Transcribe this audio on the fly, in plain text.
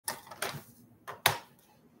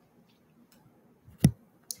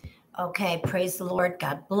Okay, praise the Lord.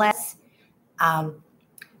 God bless. Um,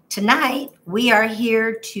 Tonight, we are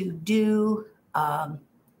here to do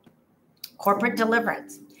corporate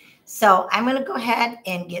deliverance. So I'm going to go ahead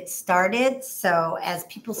and get started. So as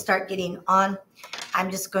people start getting on, I'm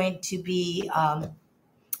just going to be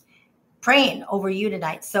praying over you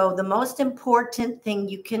tonight. So the most important thing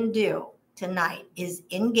you can do tonight is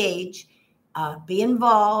engage, be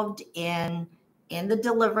involved in the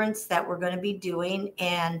deliverance that we're going to be doing.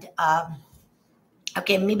 And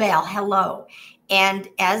okay, Mibel, hello. And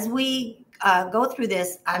as we go through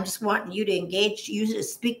this, I'm just wanting you to engage, you to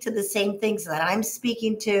speak to the same things that I'm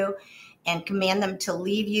speaking to and command them to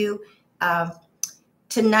leave you.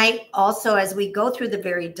 Tonight, also, as we go through the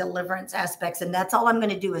very deliverance aspects, and that's all I'm going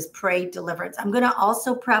to do is pray deliverance. I'm going to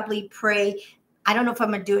also probably pray. I don't know if I'm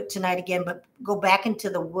going to do it tonight again, but go back into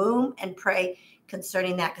the womb and pray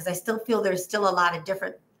concerning that, because I still feel there's still a lot of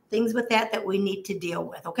different things with that we need to deal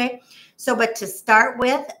with. Okay. So, but to start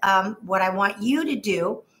with, what I want you to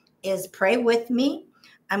do is pray with me.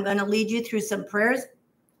 I'm going to lead you through some prayers.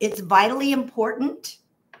 It's vitally important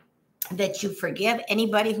that you forgive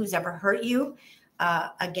anybody who's ever hurt you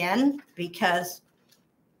again, because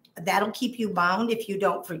that'll keep you bound if you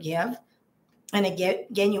don't forgive. And again,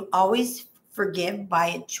 you always forgive by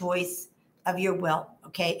a choice of your will.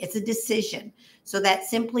 Okay. It's a decision. So that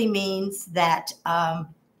simply means that,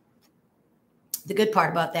 the good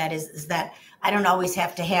part about that is that I don't always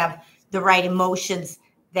have to have the right emotions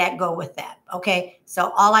that go with that. Okay.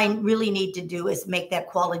 So all I really need to do is make that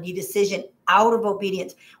quality decision out of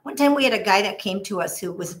obedience. One time we had a guy that came to us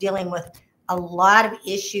who was dealing with a lot of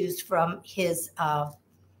issues from his,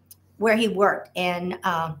 where he worked. And,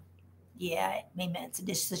 yeah, maybe it's a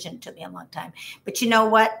decision. It took me a long time, but you know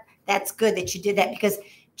what? That's good that you did that, because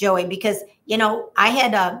Joey, because, you know, I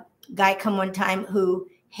had a guy come one time who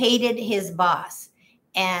hated his boss,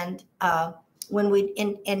 and when we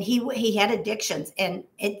and he had addictions, and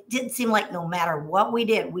it didn't seem like no matter what we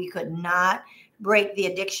did, we could not break the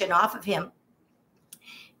addiction off of him.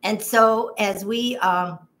 And so as we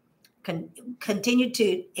continued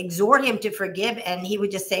to exhort him to forgive, and he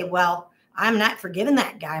would just say, well, I'm not forgiving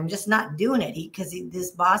that guy, I'm just not doing it, because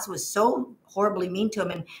this boss was so horribly mean to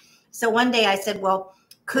him. And so one day I said, well,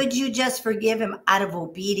 could you just forgive him out of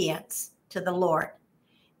obedience to the Lord?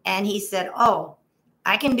 And he said, oh,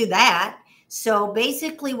 I can do that. So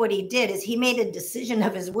basically what he did is he made a decision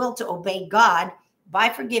of his will to obey God by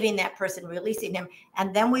forgiving that person, releasing him.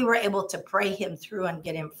 And then we were able to pray him through and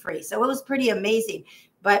get him free. So it was pretty amazing.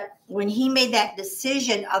 But when he made that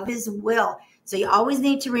decision of his will, so you always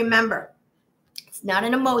need to remember, it's not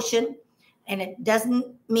an emotion, and it doesn't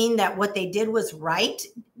mean that what they did was right,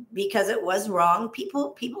 because it was wrong.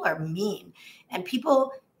 People are mean, and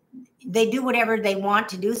people, they do whatever they want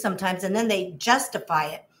to do sometimes, and then they justify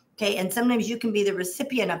it. Okay. And sometimes you can be the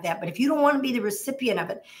recipient of that. But if you don't want to be the recipient of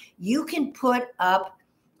it, you can put up,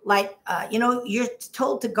 like, you're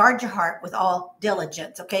told to guard your heart with all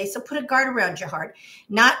diligence. Okay. So put a guard around your heart,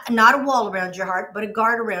 not a wall around your heart, but a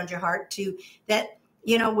guard around your heart, to that,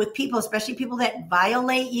 with people, especially people that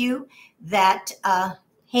violate you, that,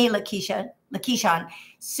 hey, Lakeishan.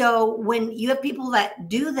 So when you have people that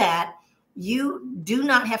do that, you do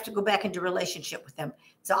not have to go back into relationship with them.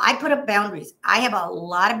 So I put up boundaries. I have a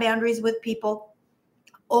lot of boundaries with people.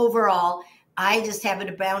 Overall, I just have a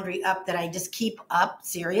boundary up that I just keep up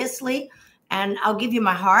seriously. And I'll give you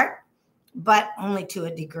my heart, but only to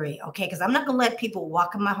a degree. Okay. Because I'm not going to let people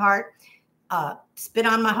walk in my heart, spit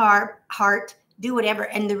on my heart, do whatever.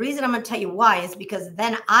 And the reason I'm going to tell you why is because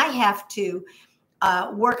then I have to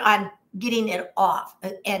work on getting it off.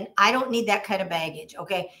 And I don't need that kind of baggage.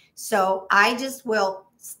 Okay. So I just will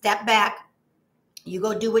step back. You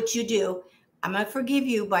go do what you do. I'm going to forgive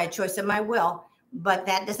you by choice of my will, but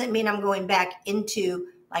that doesn't mean I'm going back into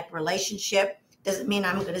like relationship. Doesn't mean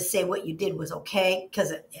I'm going to say what you did was okay,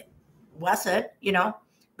 because it wasn't,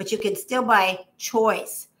 but you can still by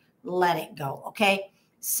choice let it go. Okay.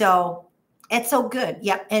 So it's so good.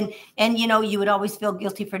 Yep. And you would always feel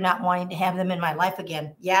guilty for not wanting to have them in my life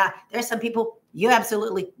again. Yeah. There's some people you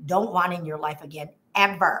absolutely don't want in your life again,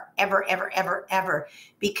 ever, ever, ever, ever, ever,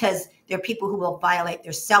 because they're people who will violate.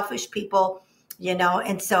 They're selfish people,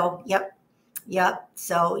 and so, yep.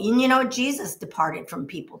 So, Jesus departed from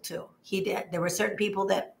people too. He did. There were certain people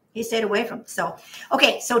that he stayed away from. So,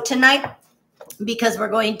 okay. So tonight, because we're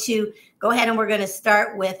going to go ahead and we're going to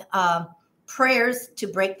start with, prayers to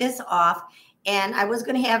break this off. And I was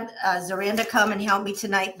going to have Zoranda come and help me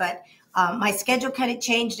tonight, but my schedule kind of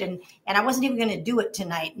changed, and I wasn't even going to do it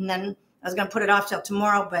tonight. And then I was going to put it off till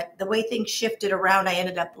tomorrow, but the way things shifted around, I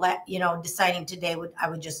ended up, deciding today I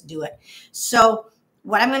would just do it. So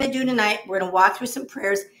what I'm going to do tonight, we're going to walk through some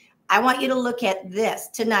prayers. I want you to look at this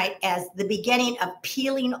tonight as the beginning of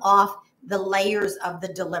peeling off the layers of the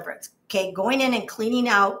deliverance. Okay, going in and cleaning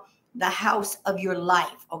out the house of your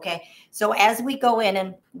life. Okay, so as we go in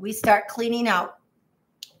and we start cleaning out,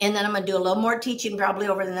 and then I'm going to do a little more teaching probably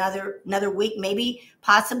over another week, maybe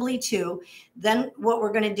possibly 2. Then what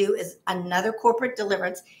we're going to do is another corporate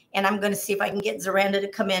deliverance, and I'm going to see if I can get Zaranda to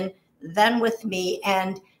come in then with me,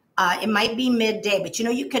 and it might be midday, but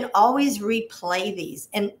you can always replay these.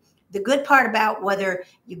 And the good part about whether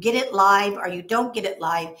you get it live or you don't get it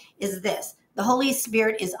live is this: the Holy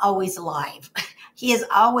Spirit is always live. He is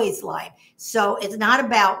always live. So it's not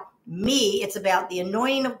about me, it's about the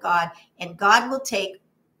anointing of God, and God will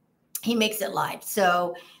He makes it live.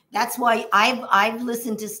 So that's why I've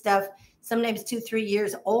listened to stuff sometimes 2-3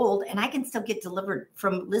 years old, and I can still get delivered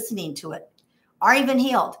from listening to it, or even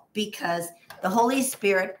healed, because the Holy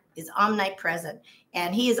Spirit is omnipresent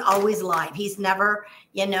and He is always live. He's never,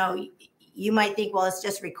 you might think, well, it's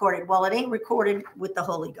just recorded. Well, it ain't recorded with the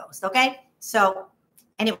Holy Ghost. Okay. So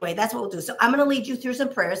anyway, that's what we'll do. So I'm going to lead you through some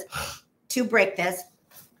prayers to break this.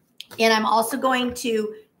 And I'm also going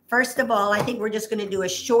to, first of all, I think we're just going to do a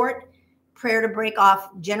short prayer to break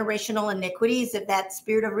off generational iniquities. If that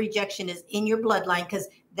spirit of rejection is in your bloodline, because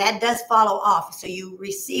that does follow off. So you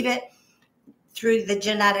receive it through the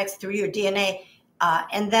genetics, through your DNA,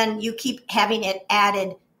 and then you keep having it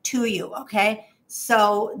added to you. Okay.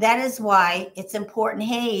 So that is why it's important.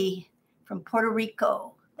 Hey, from Puerto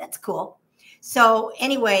Rico. That's cool. So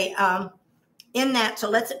anyway, in that, so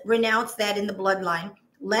let's renounce that in the bloodline.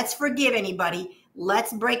 Let's forgive anybody.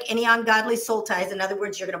 Let's break any ungodly soul ties. In other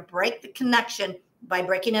words, you're going to break the connection by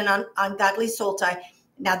breaking an ungodly soul tie.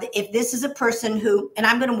 Now, if this is a person who, and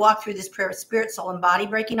I'm going to walk through this prayer of spirit, soul, and body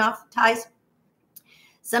breaking off ties.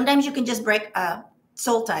 Sometimes you can just break a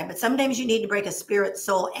soul tie, but sometimes you need to break a spirit,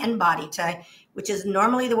 soul, and body tie, which is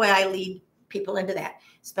normally the way I lead people into that,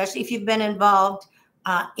 especially if you've been involved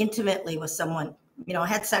intimately with someone,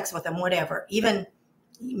 had sex with them, whatever, even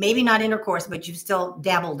maybe not intercourse, but you've still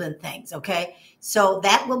dabbled in things. Okay. So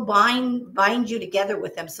that will bind you together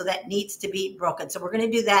with them. So that needs to be broken. So we're going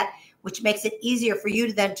to do that, which makes it easier for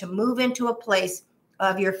you to move into a place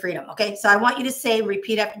of your freedom. Okay. So I want you to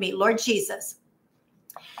repeat after me: Lord Jesus,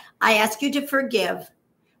 I ask you to forgive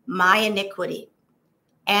my iniquity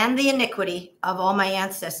and the iniquity of all my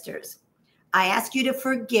ancestors. I ask you to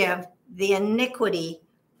forgive the iniquity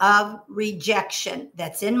of rejection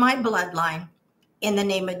that's in my bloodline, in the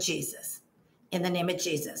name of Jesus. In the name of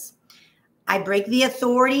Jesus. I break the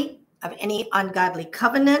authority of any ungodly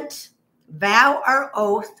covenant, vow, or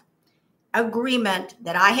oath, agreement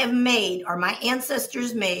that I have made or my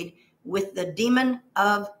ancestors made with the demon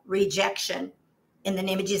of rejection. In the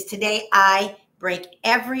name of Jesus, today I break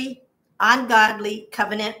every ungodly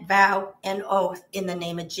covenant, vow, and oath in the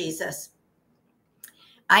name of Jesus.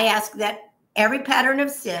 I ask that every pattern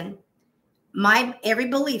of sin, every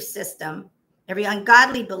belief system, every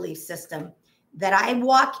ungodly belief system that I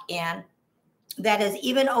walk in, that has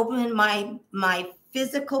even opened my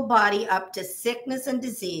physical body up to sickness and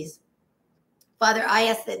disease, Father, I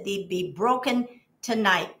ask that they be broken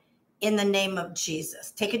tonight in the name of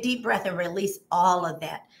Jesus. Take a deep breath and release all of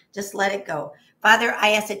that. Just let it go. Father,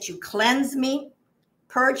 I ask that you cleanse me,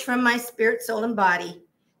 purge from my spirit, soul, and body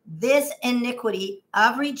this iniquity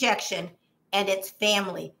of rejection and its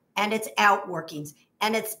family and its outworkings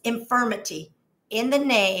and its infirmity in the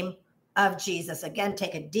name of Jesus. Again,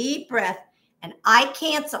 take a deep breath, and I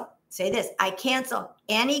cancel, say this, I cancel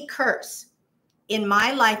any curse in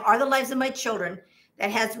my life or the lives of my children that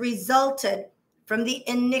has resulted from the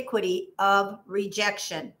iniquity of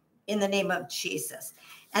rejection in the name of Jesus.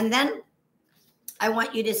 And then I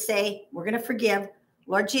want you to say, we're going to forgive.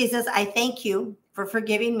 Lord Jesus, I thank you for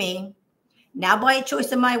forgiving me. Now by a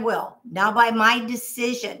choice of my will, now by my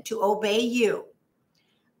decision to obey you,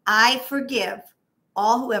 I forgive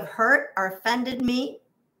all who have hurt or offended me,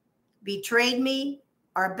 betrayed me,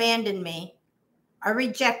 or abandoned me, or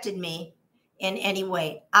rejected me in any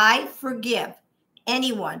way. I forgive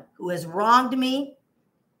anyone who has wronged me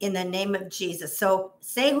in the name of Jesus. So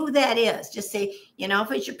say who that is. Just say,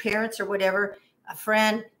 if it's your parents or whatever, a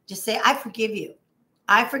friend, just say, I forgive you.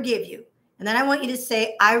 I forgive you. And then I want you to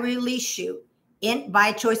say, I release you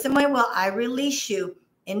by choice of my will. I release you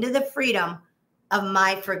into the freedom of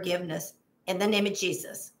my forgiveness in the name of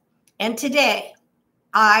Jesus. And today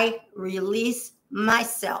I release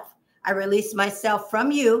myself. I release myself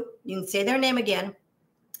from you. You can say their name again.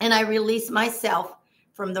 And I release myself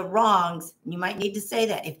from the wrongs. You might need to say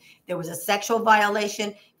that. If there was a sexual violation,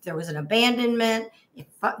 if there was an abandonment, if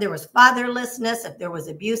there was fatherlessness, if there was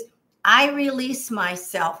abuse, I release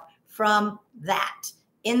myself from that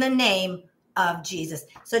in the name of Jesus.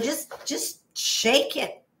 So just shake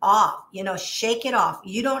it off, shake it off.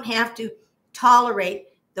 You don't have to tolerate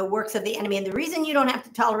the works of the enemy. And the reason you don't have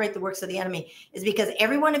to tolerate the works of the enemy is because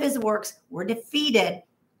every one of his works were defeated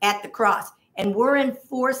at the cross. And we're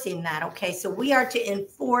enforcing that, okay? So we are to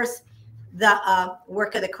enforce the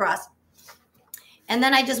work of the cross. And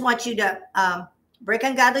then I just want you to break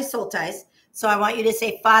ungodly soul ties. So I want you to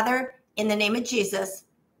say, Father, in the name of Jesus,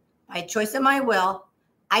 by choice of my will,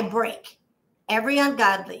 I break every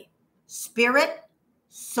ungodly spirit,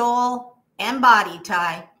 soul, and body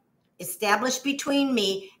tie established between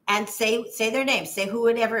me, and say their name. Say who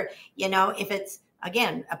would ever, if it's,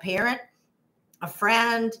 again, a parent, a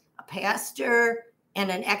friend, a pastor, and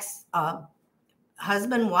an ex-husband,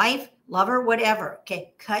 wife, lover, whatever.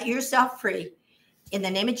 Okay, cut yourself free. In the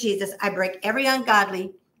name of Jesus, I break every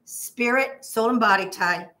ungodly spirit, soul, and body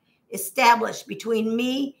tie established between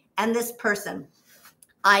me and this person.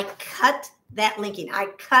 I cut that linking. I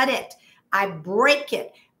cut it. I break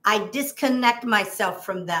it. I disconnect myself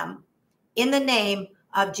from them in the name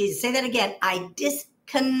of Jesus. Say that again. I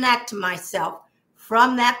disconnect myself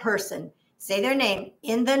from that person. Say their name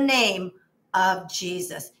in the name of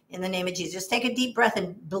Jesus. In the name of Jesus. Just take a deep breath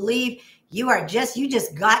and believe you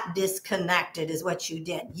just got disconnected is what you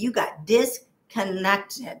did. You got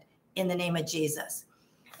disconnected in the name of Jesus.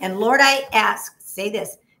 And Lord, I ask, say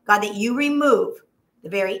this, God, that you remove the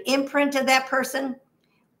very imprint of that person,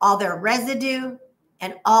 all their residue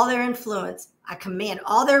and all their influence. I command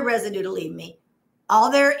all their residue to leave me, all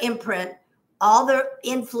their imprint, all the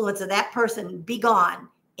influence of that person be gone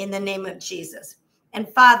in the name of Jesus. And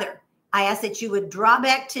Father, I ask that you would draw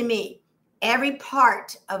back to me every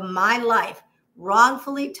part of my life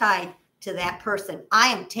wrongfully tied to that person. I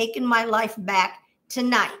am taking my life back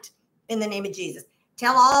tonight in the name of Jesus.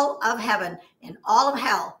 Tell all of heaven and all of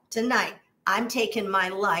hell tonight, I'm taking my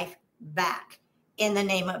life back in the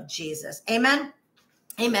name of Jesus. Amen.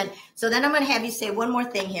 Amen. So then I'm going to have you say one more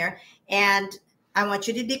thing here, and I want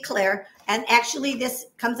you to declare, and actually this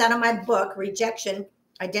comes out of my book, Rejection,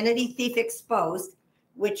 Identity Thief Exposed,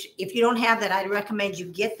 which if you don't have that, I'd recommend you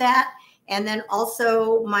get that. And then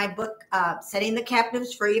also my book, Setting the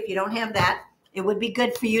Captives Free. If you don't have that, it would be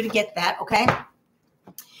good for you to get that, okay?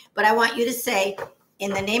 But I want you to say,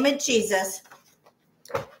 in the name of Jesus,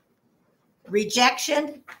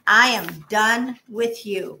 rejection, I am done with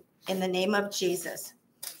you in the name of Jesus.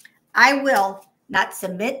 I will not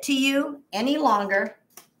submit to you any longer.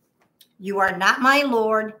 You are not my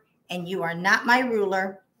Lord, and you are not my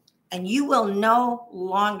ruler, and you will no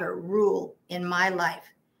longer rule in my life.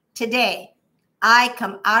 Today, I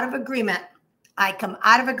come out of agreement. I come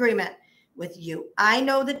out of agreement with you. I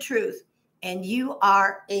know the truth, and you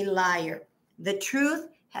are a liar. The truth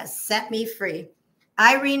has set me free.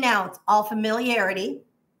 I renounce all familiarity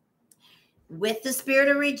with the spirit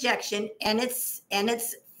of rejection and its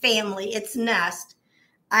family, its nest.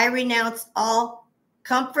 I renounce all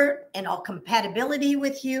comfort and all compatibility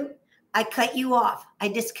with you. I cut you off. I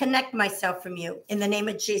disconnect myself from you in the name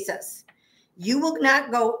of Jesus. You will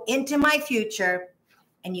not go into my future,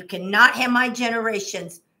 and you cannot have my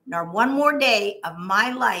generations, nor one more day of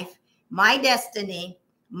my life, my destiny,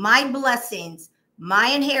 my blessings, my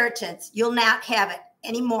inheritance. You'll not have it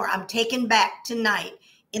anymore. I'm taken back tonight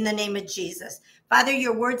in the name of Jesus. Father,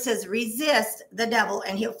 your word says, resist the devil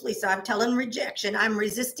and he'll flee. So I'm telling rejection, I'm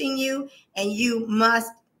resisting you, and you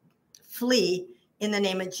must flee in the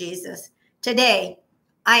name of Jesus. Today,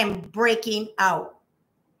 I am breaking out.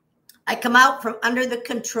 I come out from under the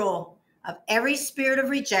control of every spirit of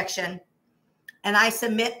rejection, and I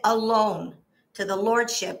submit alone to the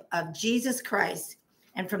lordship of Jesus Christ.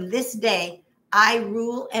 And from this day, I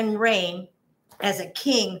rule and reign as a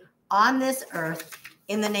king on this earth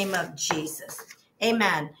in the name of Jesus.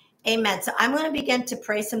 Amen. Amen. So I'm going to begin to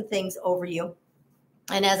pray some things over you.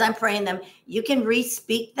 And as I'm praying them, you can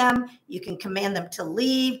re-speak them. You can command them to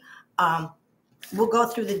leave. We'll go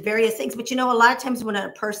through the various things. But, a lot of times when a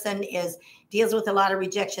person deals with a lot of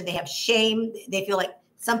rejection, they have shame. They feel like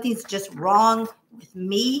something's just wrong with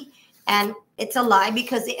me. And it's a lie,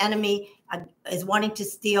 because the enemy is wanting to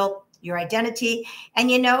steal your identity.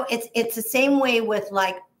 And, it's the same way with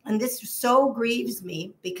and this so grieves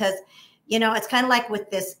me, because, it's kind of like with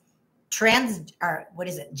this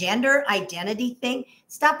gender identity thing.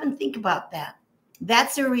 Stop and think about that.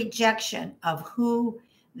 That's a rejection of who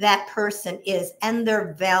that person is and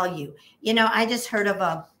their value. I just heard of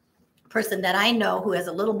a person that I know who has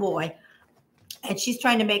a little boy, and she's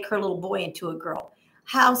trying to make her little boy into a girl.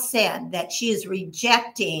 How sad that she is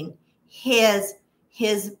rejecting his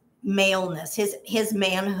maleness, his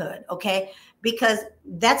manhood, okay? Because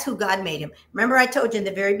that's who God made him. Remember, I told you in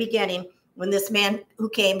the very beginning when this man who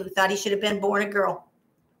came, who thought he should have been born a girl.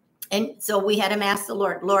 And so we had him ask the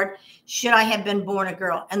Lord, Lord, should I have been born a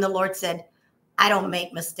girl? And the Lord said, I don't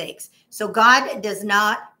make mistakes. So God does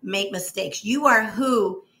not make mistakes. You are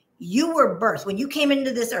who you were birthed. When you came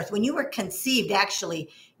into this earth, when you were conceived, actually,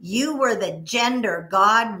 you were the gender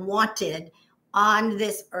God wanted on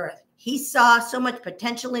this earth. He saw so much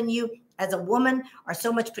potential in you as a woman or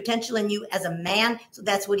so much potential in you as a man. So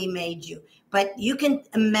that's what he made you. But you can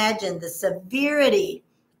imagine the severity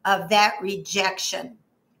of that rejection.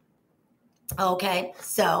 Okay,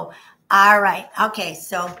 so, all right. Okay,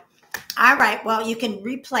 so, all right. Well, you can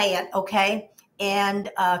replay it, okay?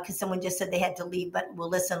 And because someone just said they had to leave, but we'll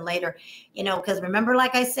listen later. Because remember,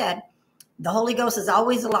 like I said, the Holy Ghost is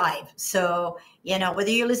always alive. So, whether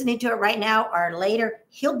you're listening to it right now or later,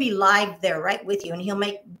 he'll be live there right with you, and he'll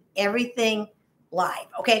make everything live.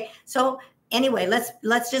 Okay, so anyway,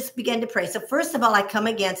 let's just begin to pray. So first of all, I come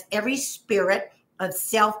against every spirit of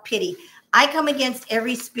self-pity. I come against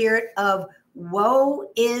every spirit of woe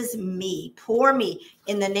is me, poor me,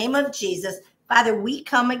 in the name of Jesus. Father, we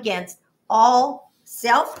come against all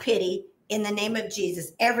self-pity in the name of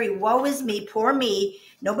Jesus. Every woe is me, poor me,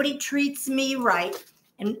 nobody treats me right,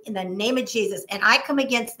 in the name of Jesus. And I come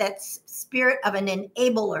against that spirit of an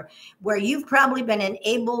enabler, where you've probably been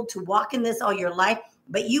enabled to walk in this all your life,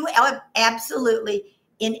 but you absolutely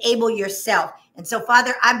enable yourself. And so,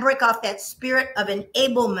 Father, I break off that spirit of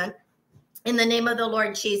enablement in the name of the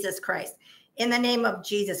Lord Jesus Christ. In the name of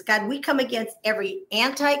Jesus, God, we come against every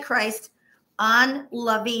antichrist,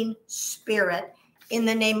 unloving spirit in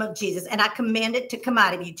the name of Jesus. And I command it to come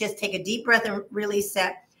out of you. Just take a deep breath and release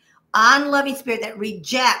that unloving spirit that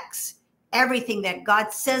rejects everything that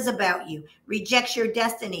God says about you, rejects your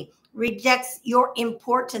destiny, rejects your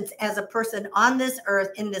importance as a person on this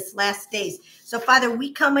earth in this last days. So, Father,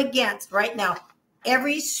 we come against right now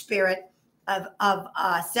every spirit of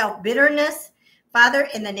self-bitterness, Father,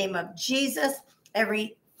 in the name of Jesus,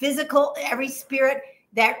 every spirit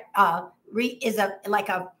that is like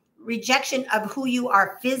a rejection of who you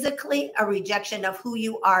are physically, a rejection of who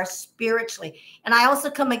you are spiritually. And I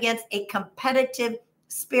also come against a competitive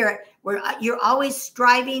spirit where you're always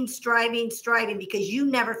striving because you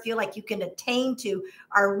never feel like you can attain to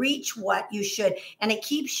or reach what you should. And it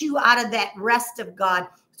keeps you out of that rest of God.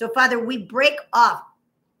 So, Father, we break off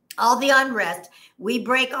all the unrest. We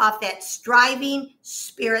break off that striving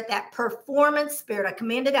spirit, that performance spirit. I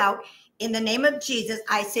command it out in the name of Jesus.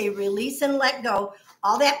 I say release and let go.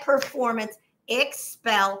 All that performance,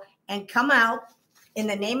 expel and come out in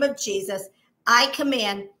the name of Jesus. I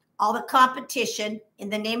command all the competition in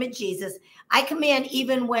the name of Jesus. I command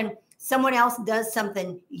even when someone else does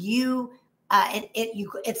something,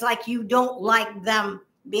 it's like you don't like them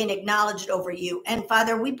being acknowledged over you. And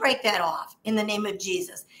Father, we break that off in the name of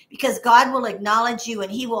Jesus, because God will acknowledge you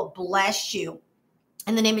and he will bless you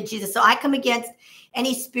in the name of Jesus. So I come against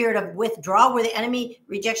any spirit of withdrawal, where the enemy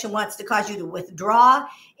rejection wants to cause you to withdraw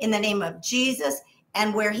in the name of Jesus,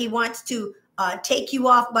 and where he wants to take you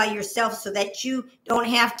off by yourself so that you don't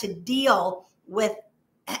have to deal with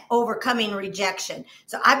overcoming rejection.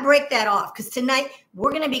 So I break that off, because tonight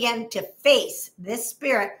we're going to begin to face this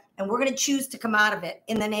spirit, and we're going to choose to come out of it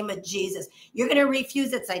in the name of Jesus. You're going to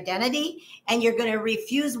refuse its identity, and you're going to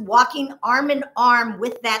refuse walking arm in arm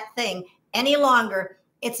with that thing any longer.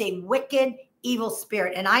 It's a wicked, evil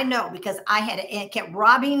spirit. And I know, because it kept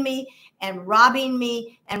robbing me and robbing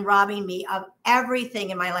me and robbing me of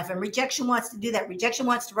everything in my life. And rejection wants to do that. Rejection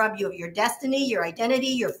wants to rob you of your destiny, your identity,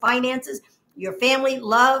 your finances, your family,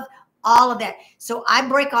 love, all of that. So I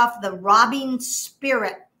break off the robbing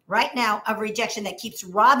spirit right now of rejection that keeps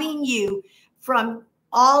robbing you from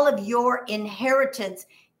all of your inheritance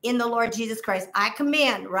in the Lord Jesus Christ. I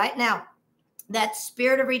command right now that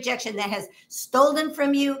spirit of rejection that has stolen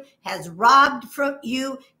from you, has robbed from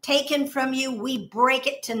you, taken from you, we break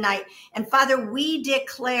it tonight. And Father, we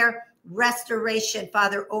declare restoration,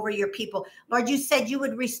 Father, over your people. Lord, you said you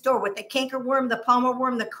would restore what the cankerworm, the palmer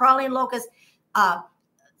worm, the crawling locust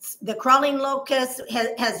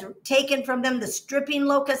has taken from them, the stripping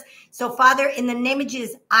locust. So, Father, in the name of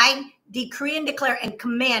Jesus, I decree and declare and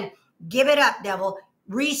command, give it up, devil.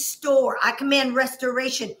 Restore. I command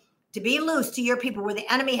restoration to be loose to your people, where the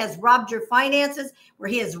enemy has robbed your finances, where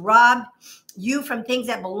he has robbed you from things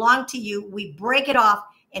that belong to you. We break it off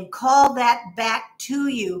and call that back to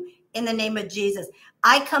you in the name of Jesus.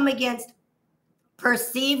 I come against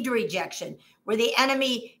perceived rejection, where the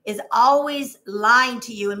enemy is always lying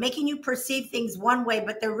to you and making you perceive things one way,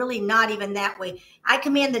 but they're really not even that way. I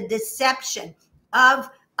command the deception of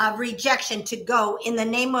of rejection to go in the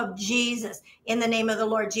name of Jesus, in the name of the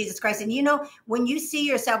Lord Jesus Christ. And you know, when you see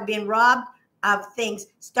yourself being robbed of things,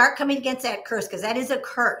 start coming against that curse, because that is a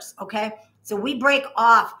curse, okay? So we break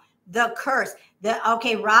off the curse,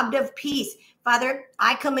 robbed of peace. Father,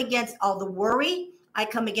 I come against all the worry. I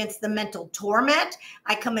come against the mental torment.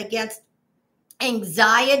 I come against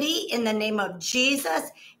anxiety in the name of Jesus,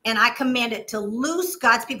 and I command it to loose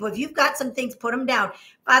God's people. If you've got some things, put them down.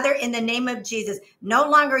 Father, in the name of Jesus, no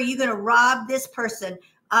longer are you going to rob this person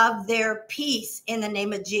of their peace in the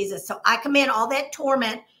name of Jesus. So I command all that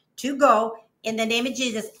torment to go in the name of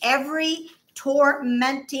Jesus. Every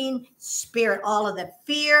tormenting spirit, all of the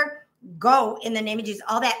fear, go in the name of Jesus.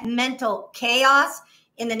 All that mental chaos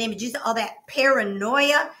in the name of Jesus, all that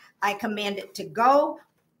paranoia, I command it to go.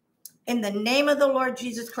 In the name of the Lord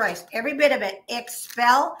Jesus Christ, every bit of it,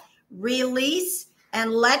 expel, release,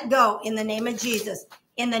 and let go in the name of Jesus.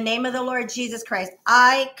 In the name of the Lord Jesus Christ,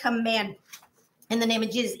 I command in the name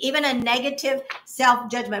of Jesus, even a negative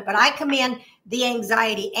self-judgment, but I command the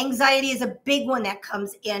anxiety. Anxiety is a big one that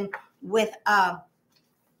comes in with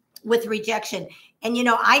rejection. And, you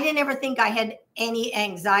know, I didn't ever think I had any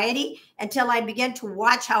anxiety until I began to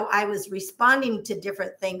watch how I was responding to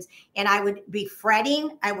different things. And I would be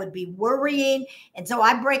fretting, I would be worrying. And so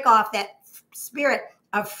I break off that spirit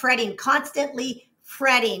of fretting, constantly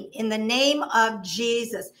fretting in the name of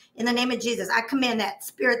Jesus. In the name of Jesus, I command that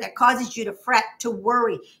spirit that causes you to fret, to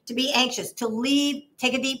worry, to be anxious, to leave,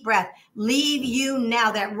 take a deep breath, leave you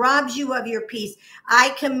now, that robs you of your peace.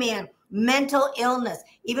 I command mental illness,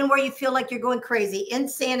 even where you feel like you're going crazy,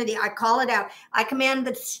 insanity, I call it out. I command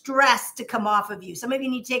the stress to come off of you. Some of you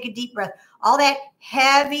need to take a deep breath. All that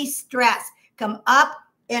heavy stress, come up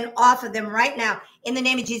and off of them right now in the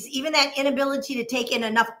name of Jesus. Even that inability to take in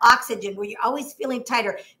enough oxygen, where you're always feeling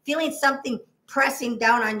tighter, feeling something pressing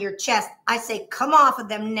down on your chest, I say, come off of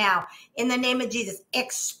them now in the name of Jesus.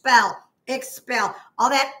 Expel all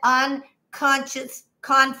that unconscious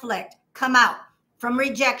conflict, come out from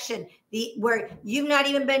rejection, where you've not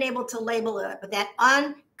even been able to label it, but that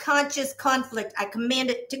unconscious conflict, I command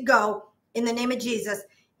it to go in the name of Jesus.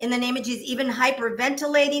 In the name of Jesus, even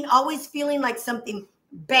hyperventilating, always feeling like something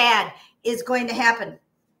bad is going to happen,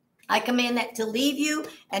 I command that to leave you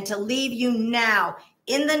and to leave you now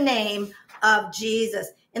in the name of Jesus.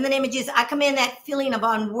 In the name of Jesus, I command that feeling of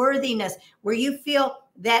unworthiness, where you feel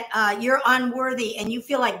that you're unworthy and you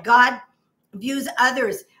feel like God views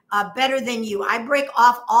others better than you. I break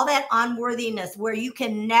off all that unworthiness where you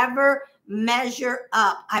can never measure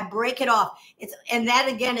up. I break it off. And that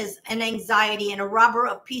again is an anxiety and a robber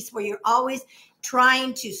of peace, where you're always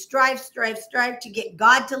trying to strive to get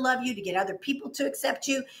God to love you, to get other people to accept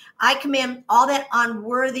you. I command all that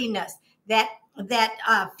unworthiness, that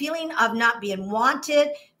feeling of not being wanted,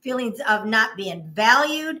 feelings of not being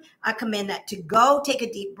valued. I command that to go. Take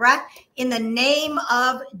a deep breath in the name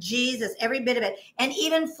of Jesus, every bit of it. And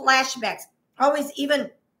even flashbacks, always even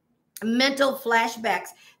mental flashbacks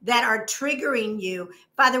that are triggering you.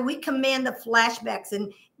 Father, we command the flashbacks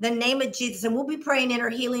in the name of Jesus. And we'll be praying inner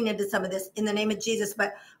healing into some of this in the name of Jesus.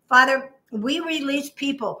 But Father, we release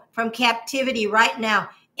people from captivity right now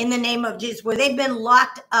in the name of Jesus, where they've been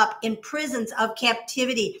locked up in prisons of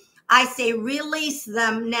captivity. I say, release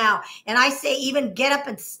them now. And I say, even get up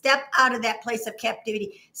and step out of that place of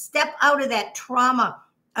captivity. Step out of that trauma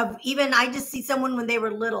of even, I just see someone when they were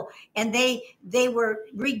little and they were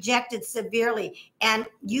rejected severely, and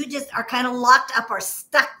you just are kind of locked up or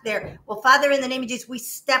stuck there. Well, Father, in the name of Jesus, we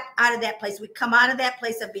step out of that place. We come out of that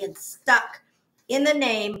place of being stuck in the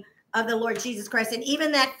name of the Lord Jesus Christ. And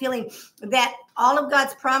even that feeling that all of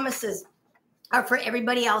God's promises are for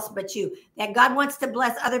everybody else but you, that God wants to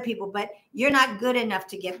bless other people, but you're not good enough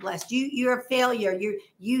to get blessed. You're a failure.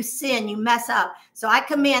 You sin, you mess up. So I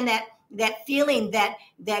command that feeling that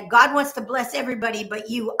God wants to bless everybody but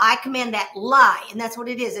you. I command that lie, and that's what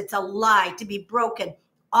it is. It's a lie, to be broken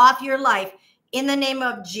off your life in the name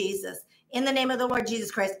of Jesus, in the name of the Lord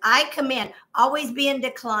Jesus Christ. I command, always be in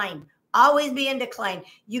decline. Always be in decline.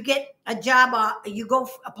 You get a job, you go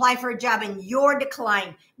apply for a job and you're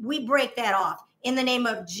declined. We break that off in the name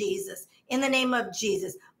of Jesus. In the name of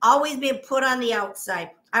Jesus. Always being put on the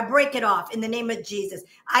outside. I break it off in the name of Jesus.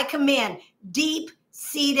 I command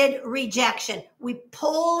deep-seated rejection. We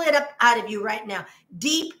pull it up out of you right now.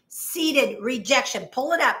 Deep-seated rejection.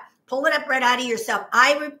 Pull it up. Pull it up right out of yourself.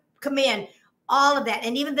 I command all of that,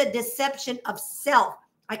 and even the deception of self.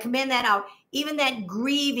 I command that out. Even that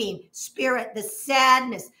grieving spirit, the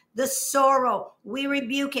sadness, the sorrow, we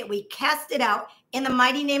rebuke it. We cast it out in the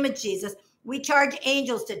mighty name of Jesus. We charge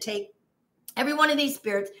angels to take every one of these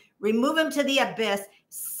spirits, remove them to the abyss,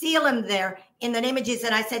 seal them there in the name of Jesus.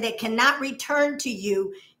 And I said, they cannot return to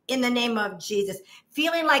you in the name of Jesus.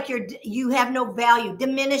 Feeling like you have no value,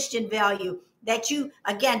 diminished in value, that you,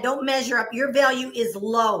 again, don't measure up. Your value is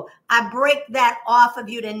low. I break that off of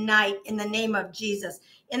you tonight in the name of Jesus.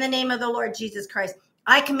 In the name of the Lord Jesus Christ,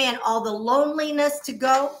 I command all the loneliness to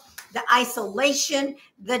go, the isolation,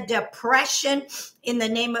 the depression in the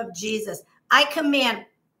name of Jesus. I command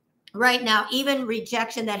right now, even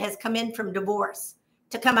rejection that has come in from divorce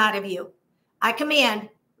to come out of you. I command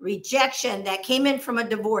rejection that came in from a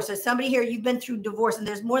divorce. There's somebody here, you've been through divorce, and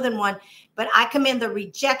there's more than one, but I command the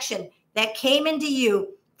rejection that came into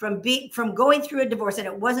you from going through a divorce, and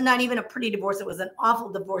it was not even a pretty divorce, it was an awful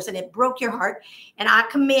divorce, and it broke your heart. And I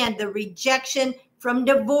command the rejection from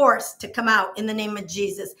divorce to come out in the name of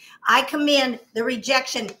Jesus. I command the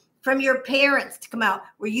rejection from your parents to come out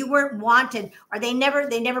where you weren't wanted, or they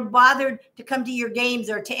never bothered to come to your games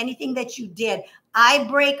or to anything that you did. I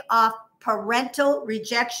break off parental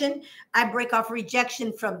rejection. I break off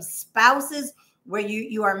rejection from spouses where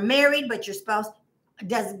you are married, but your spouse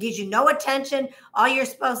gives you no attention. All your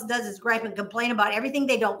spouse does is gripe and complain about everything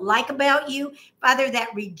they don't like about you. Father,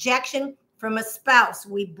 that rejection from a spouse,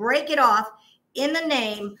 we break it off in the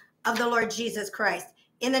name of the Lord Jesus Christ.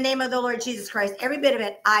 In the name of the Lord Jesus Christ, every bit of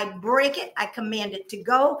it, I break it. I command it to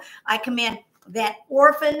go. I command that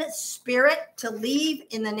orphan spirit to leave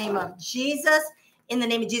in the name of Jesus. In the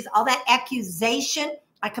name of Jesus, all that accusation,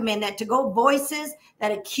 I command that to go. Voices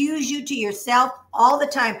that accuse you to yourself all the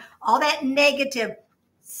time, all that negative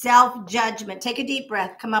self-judgment. Take a deep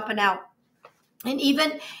breath, come up and out. And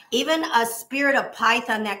even a spirit of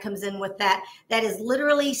Python that comes in with that is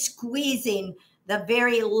literally squeezing the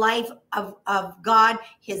very life of God,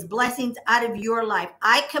 his blessings out of your life.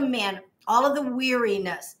 I command all of the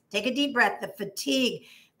weariness, take a deep breath, the fatigue,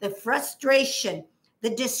 the frustration,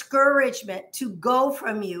 the discouragement to go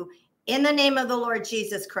from you in the name of the Lord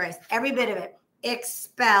Jesus Christ. Every bit of it,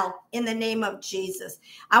 expel in the name of Jesus.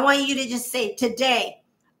 I want you to just say, today,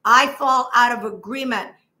 I fall out of agreement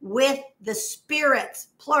with the spirits,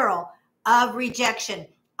 plural, of rejection.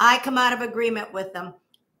 I come out of agreement with them.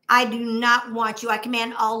 I do not want you. I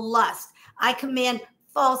command all lust. I command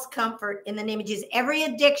false comfort in the name of Jesus. Every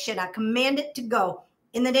addiction, I command it to go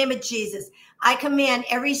in the name of Jesus. I command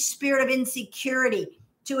every spirit of insecurity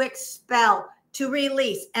to expel, to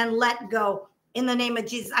release, and let go in the name of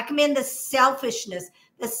Jesus. I command the selfishness,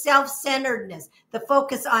 the self-centeredness, the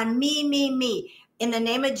focus on me, in the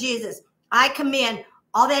name of Jesus. I command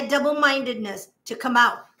all that double-mindedness to come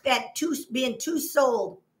out, that being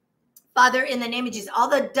two-souled. Father, in the name of Jesus, all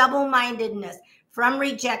the double-mindedness from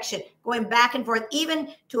rejection, going back and forth, even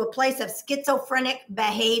to a place of schizophrenic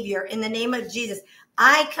behavior, in the name of Jesus,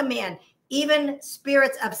 I command even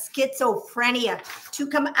spirits of schizophrenia to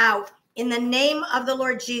come out in the name of the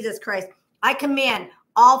Lord Jesus Christ. I command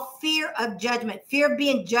all fear of judgment, fear of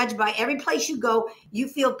being judged by every place you go. You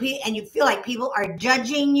feel like people are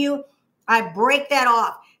judging you. I break that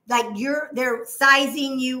off. Like they're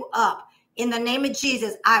sizing you up. In the name of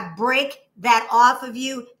Jesus, I break that off of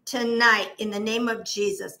you tonight in the name of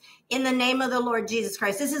Jesus, in the name of the Lord Jesus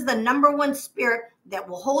Christ. This is the number one spirit that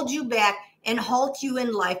will hold you back and halt you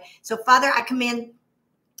in life. So, Father, I command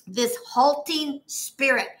this halting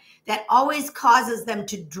spirit that always causes them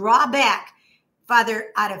to draw back,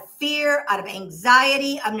 Father, out of fear, out of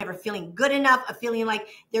anxiety, of never feeling good enough, of feeling like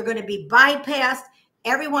they're going to be bypassed.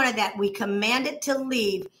 Every one of that, we command it to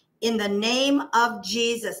leave in the name of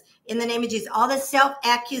Jesus. In the name of Jesus, all the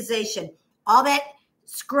self-accusation, all that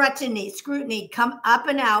scrutiny, come up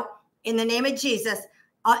and out in the name of Jesus.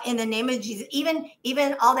 In the name of Jesus,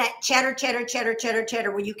 even all that chatter,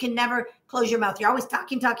 where you can never close your mouth. You're always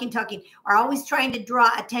talking, or always trying to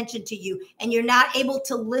draw attention to you, and you're not able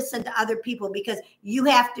to listen to other people because you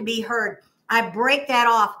have to be heard. I break that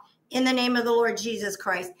off in the name of the Lord Jesus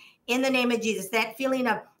Christ. In the name of Jesus, that feeling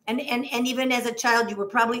of, and even as a child, you were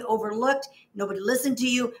probably overlooked. Nobody listened to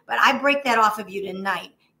you, but I break that off of you tonight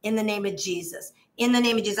in the name of Jesus. In the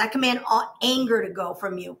name of Jesus, I command all anger to go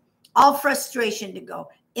from you, all frustration to go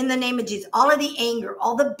in the name of Jesus, all of the anger,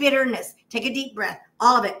 all the bitterness. Take a deep breath,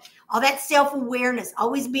 all of it, all that self-awareness,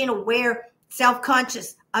 always being aware,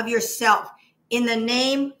 self-conscious of yourself in the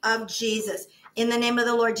name of Jesus, in the name of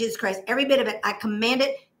the Lord Jesus Christ. Every bit of it, I command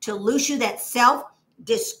it to loose you, that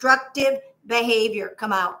self-destructive behavior.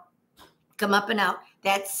 Come out, come up and out.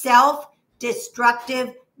 That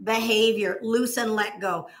self-destructive behavior, loose and let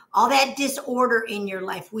go. All that disorder in your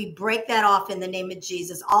life, we break that off in the name of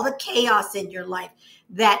Jesus. All the chaos in your life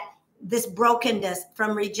that this brokenness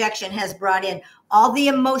from rejection has brought in, all the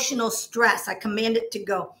emotional stress, I command it to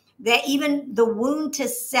go. that even the wound to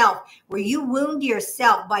self, where you wound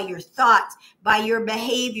yourself by your thoughts, by your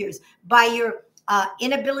behaviors, by your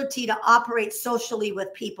inability to operate socially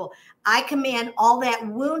with people. I command all that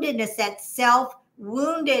woundedness, that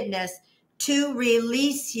self-woundedness, to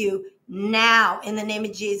release you now in the name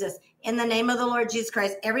of Jesus, in the name of the Lord Jesus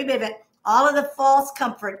Christ. Every bit of it, all of the false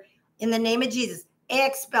comfort, in the name of Jesus,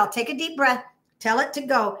 expel. Take a deep breath. Tell it to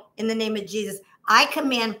go in the name of Jesus. I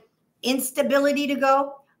command instability to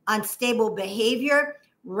go, unstable behavior,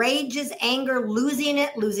 rages, anger, losing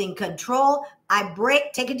it, losing control.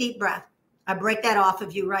 Take a deep breath. I break that off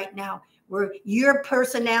of you right now, where your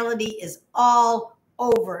personality is all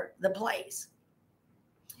over the place.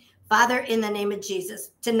 Father, in the name of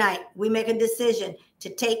Jesus, tonight we make a decision to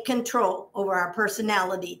take control over our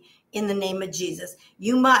personality in the name of Jesus.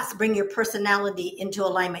 You must bring your personality into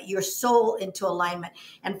alignment, your soul into alignment.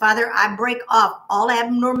 And Father, I break off all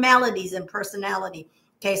abnormalities in personality.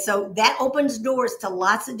 Okay, so that opens doors to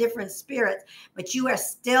lots of different spirits, but you are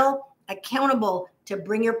still accountable to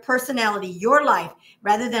bring your personality, your life,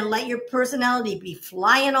 rather than let your personality be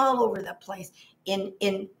flying all over the place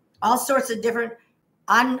in all sorts of different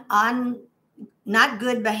on not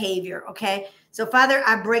good behavior. Okay, so Father,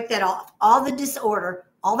 I break that off. All the disorder,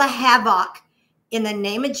 all the havoc, in the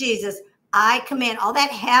name of Jesus, I command all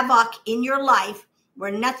that havoc in your life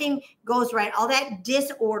where nothing goes right, all that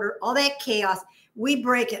disorder, all that chaos, we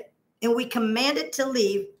break it and we command it to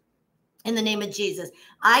leave in the name of Jesus.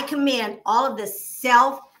 I command all of this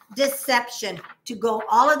self-deception to go,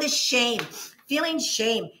 all of this shame, feeling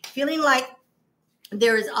like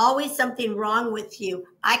there is always something wrong with you.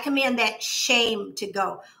 I command that shame to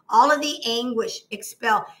go. All of the anguish,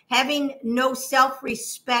 expel. Having no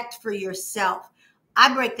self-respect for yourself,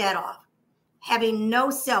 I break that off. Having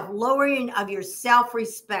no lowering of your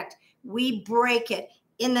self-respect, we break it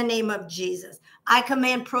in the name of Jesus. I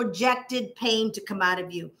command projected pain to come out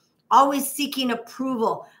of you. Always seeking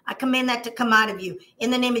approval, I command that to come out of you in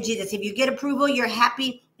the name of Jesus. If you get approval, you're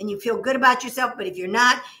happy and you feel good about yourself. But if you're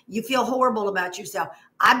not, you feel horrible about yourself.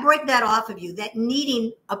 I break that off of you, that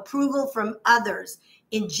needing approval from others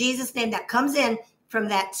in Jesus' name, that comes in from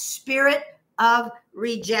that spirit of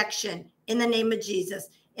rejection in the name of Jesus.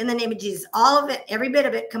 In the name of Jesus, all of it, every bit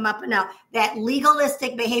of it, come up and out. That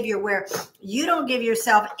legalistic behavior where you don't give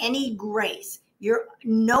yourself any grace. You're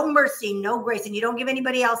no mercy, no grace, and you don't give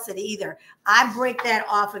anybody else it either. I break that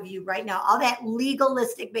off of you right now. All that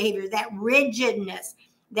legalistic behavior, that rigidness,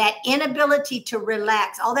 that inability to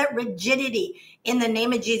relax, all that rigidity in the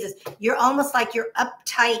name of Jesus. You're almost like you're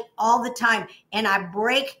uptight all the time. And I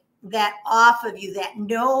break that off of you, that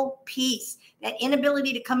no peace, that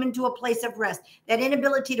inability to come into a place of rest, that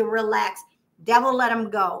inability to relax. Devil, let him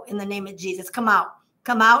go in the name of Jesus. Come out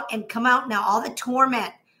and come out now. All the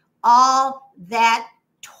torment, all that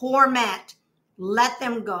torment, let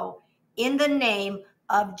them go in the name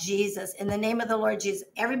of Jesus, in the name of the Lord Jesus.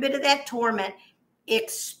 Every bit of that torment,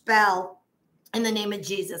 expel in the name of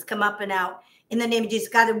Jesus. Come up and out in the name of Jesus.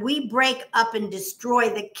 God, we break up and destroy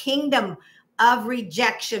the kingdom of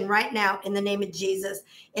rejection right now in the name of Jesus.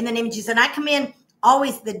 In the name of Jesus. And I command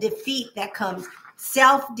always the defeat that comes,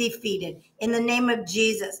 self-defeated, in the name of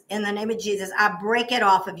Jesus. In the name of Jesus, I break it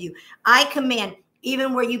off of you. I command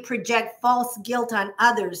even where you project false guilt on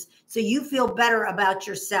others so you feel better about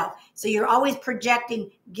yourself. So you're always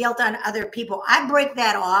projecting guilt on other people. I break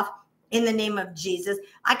that off in the name of Jesus.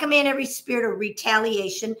 I command every spirit of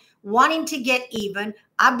retaliation, wanting to get even.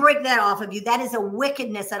 I break that off of you. That is a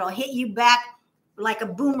wickedness that'll hit you back like a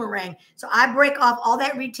boomerang. So I break off all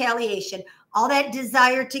that retaliation, all that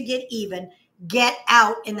desire to get even. Get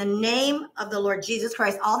out in the name of the Lord Jesus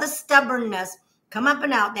Christ. All the stubbornness, come up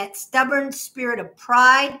and out. That stubborn spirit of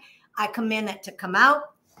pride, I command that to come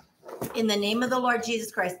out in the name of the Lord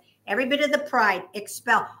Jesus Christ. Every bit of the pride,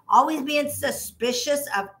 expel. Always being suspicious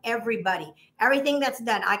of everybody. Everything that's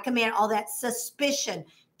done, I command all that suspicion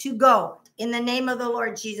to go in the name of the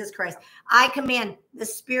Lord Jesus Christ. I command the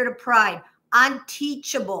spirit of pride,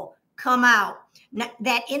 unteachable, come out.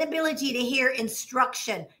 That inability to hear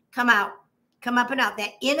instruction, come out. Come up and out.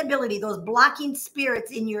 That inability, those blocking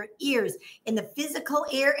spirits in your ears, in the physical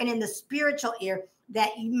ear and in the spiritual ear,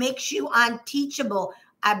 that makes you unteachable.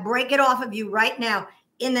 I break it off of you right now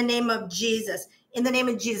in the name of Jesus. In the name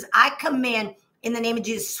of Jesus, I command in the name of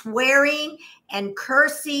Jesus, swearing and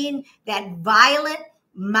cursing, that violent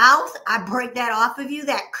mouth, I break that off of you.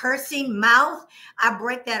 That cursing mouth, I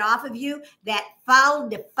break that off of you. That foul,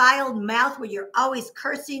 defiled mouth where you're always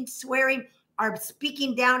cursing, swearing, are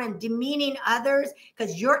speaking down and demeaning others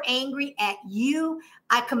because you're angry at you.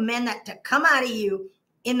 I command that to come out of you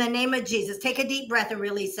in the name of Jesus. Take a deep breath and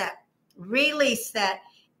release that. Release that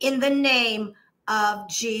in the name of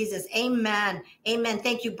Jesus. Amen. Amen.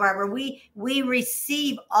 Thank you, Barbara. We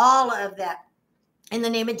receive all of that in the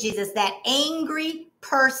name of Jesus. That angry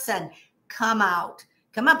person, come out.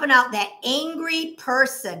 Come up and out. That angry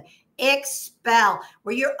person, expel.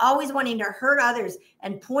 Where you're always wanting to hurt others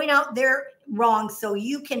and point out their wrongs so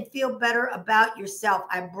you can feel better about yourself.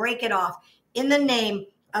 I break it off in the name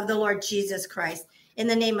of the Lord Jesus Christ. In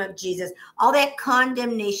the name of Jesus. All that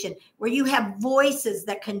condemnation, where you have voices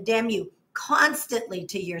that condemn you constantly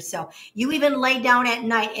to yourself. You even lay down at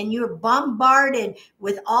night and you're bombarded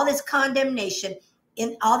with all this condemnation,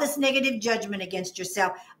 in all this negative judgment against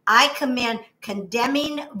yourself. I command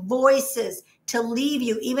condemning voices to leave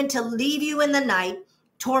you, even to leave you in the night,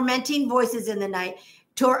 tormenting voices in the night,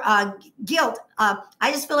 guilt. I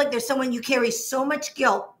just feel like there's someone, you carry so much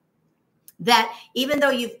guilt that even though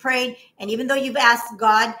you've prayed and even though you've asked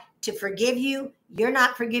God to forgive you, you're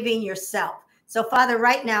not forgiving yourself. So Father,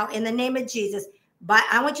 right now, in the name of Jesus,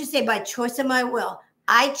 I want you to say, by choice of my will,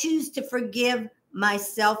 I choose to forgive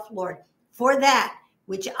myself, Lord, for that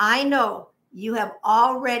which I know you have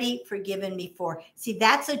already forgiven me for. See,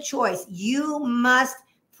 that's a choice. You must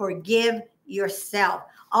forgive yourself.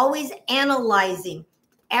 Always analyzing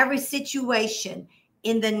every situation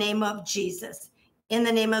in the name of Jesus. In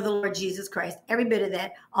the name of the Lord Jesus Christ. Every bit of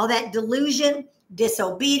that. All that delusion,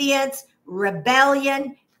 disobedience,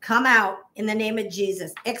 rebellion, come out in the name of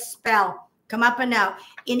Jesus. Expel. Come up and out.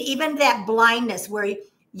 And even that blindness where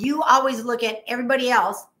you always look at everybody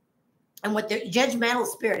else and what their judgmental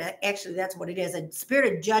spirit, actually that's what it is, a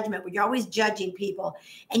spirit of judgment where you're always judging people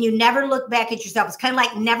and you never look back at yourself. It's kind of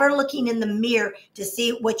like never looking in the mirror to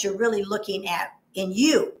see what you're really looking at in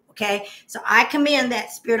you. Okay. So I command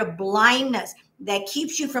that spirit of blindness that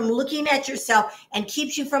keeps you from looking at yourself and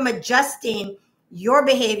keeps you from adjusting your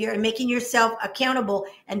behavior and making yourself accountable,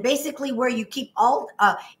 and basically where you keep all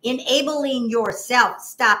enabling yourself.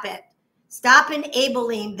 Stop it. Stop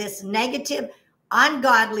enabling this negative,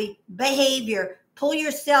 ungodly behavior. Pull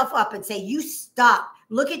yourself up and say, you stop.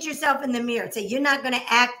 Look at yourself in the mirror and say, you're not going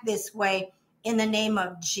to act this way in the name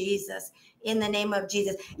of Jesus. In the name of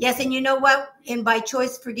Jesus. Yes, and you know what? And by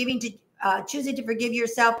choice, choosing to forgive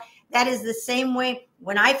yourself, that is the same way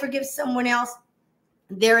when I forgive someone else,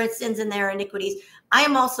 their sins and their iniquities, I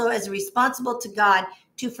am also as responsible to God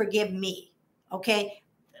to forgive me. Okay?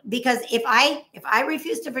 Because if I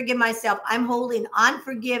refuse to forgive myself, I'm holding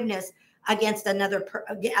unforgiveness against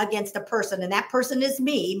against a person, and that person is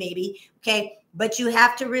me, maybe. Okay? But you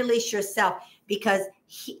have to release yourself, because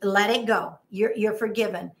let it go. You're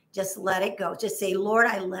forgiven. Just let it go. Just say, Lord,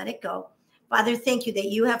 I let it go. Father, thank you that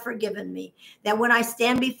you have forgiven me, that when I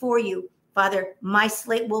stand before you, Father, my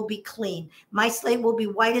slate will be clean. My slate will be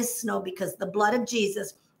white as snow, because the blood of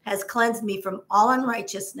Jesus has cleansed me from all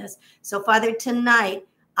unrighteousness. So, Father, tonight,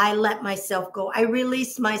 I let myself go. I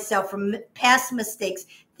release myself from past mistakes,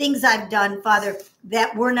 things I've done, Father,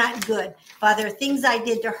 that were not good. Father, things I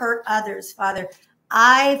did to hurt others, Father.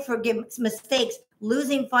 I forgive mistakes,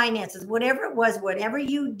 losing finances, whatever it was, whatever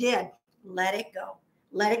you did, let it go.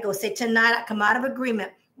 Let it go. Say, tonight I come out of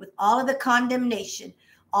agreement with all of the condemnation,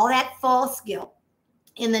 all that false guilt,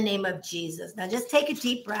 in the name of Jesus. Now just take a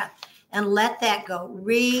deep breath and let that go.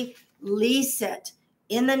 Release it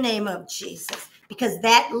in the name of Jesus, because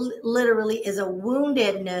that literally is a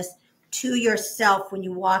woundedness to yourself when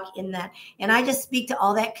you walk in that. And I just speak to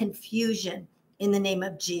all that confusion in the name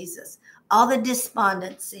of Jesus, all the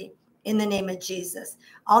despondency in the name of Jesus,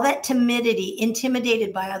 all that timidity,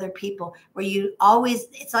 intimidated by other people, where you always,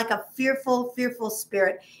 it's like a fearful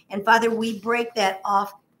spirit. And Father, we break that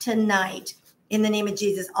off tonight in the name of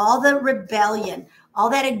Jesus. All the rebellion, all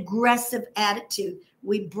that aggressive attitude,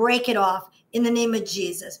 we break it off in the name of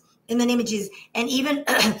Jesus. In the name of Jesus. And even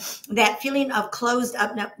that feeling of closed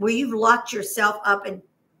up, where you've locked yourself up and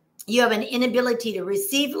you have an inability to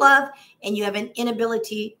receive love and you have an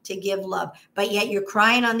inability to give love, but yet you're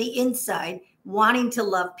crying on the inside, wanting to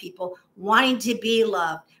love people, wanting to be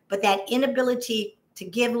loved, but that inability to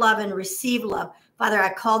give love and receive love. Father,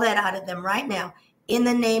 I call that out of them right now in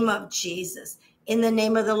the name of Jesus, in the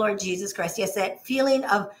name of the Lord Jesus Christ. Yes, that feeling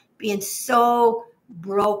of being so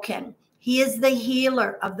broken. He is the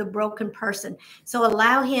healer of the broken person. So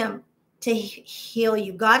allow him to heal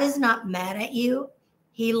you. God is not mad at you.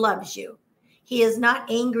 He loves you. He is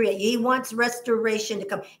not angry at you. He wants restoration to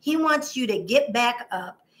come. He wants you to get back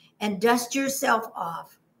up and dust yourself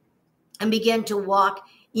off and begin to walk.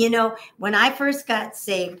 You know, when I first got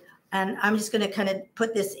saved, and I'm just going to kind of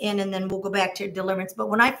put this in and then we'll go back to deliverance. But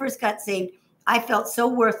when I first got saved, I felt so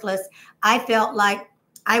worthless. I felt like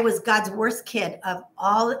I was God's worst kid of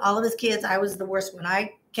all of his kids. I was the worst one.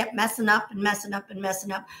 I kept messing up and messing up and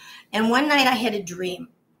messing up. And one night I had a dream.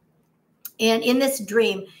 And in this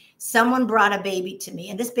dream, someone brought a baby to me.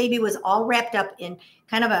 And this baby was all wrapped up in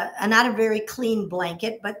kind of a not a very clean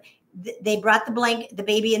blanket, but they brought the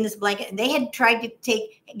baby in this blanket, and they had tried to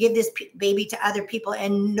give this baby to other people,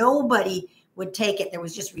 and nobody would take it. There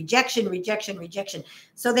was just rejection, rejection, rejection.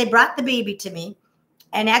 So they brought the baby to me.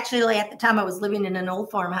 And actually, at the time, I was living in an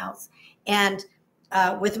old farmhouse, and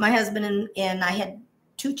with my husband, and I had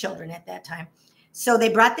 2 children at that time. So they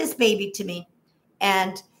brought this baby to me,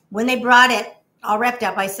 and when they brought it all wrapped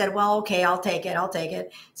up, I said, well, okay, I'll take it. I'll take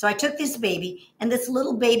it. So I took this baby, and this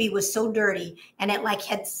little baby was so dirty, and it like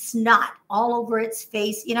had snot all over its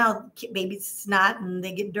face. You know, babies snot and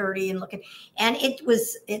they get dirty and looking, and it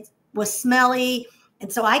was smelly.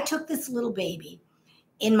 And so I took this little baby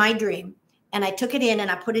in my dream, and I took it in and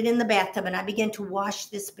I put it in the bathtub, and I began to wash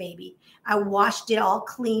this baby. I washed it all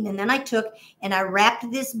clean. And then I took and I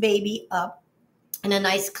wrapped this baby up in a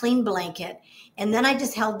nice clean blanket. And then I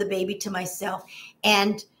just held the baby to myself,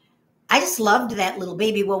 and I just loved that little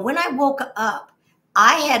baby. Well, when I woke up,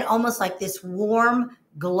 I had almost like this warm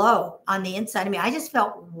glow on the inside of me. I just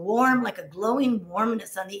felt warm, like a glowing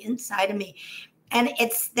warmness on the inside of me. And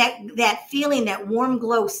it's that feeling, that warm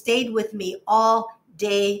glow stayed with me all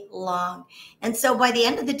day long. And so by the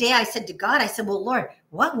end of the day, I said to God, I said, well, Lord,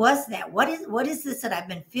 what was that? What is this that I've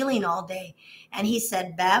been feeling all day? And he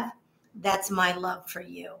said, Bev, that's my love for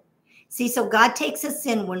you. See, so God takes us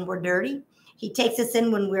in when we're dirty. He takes us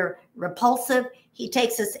in when we're repulsive. He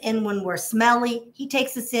takes us in when we're smelly. He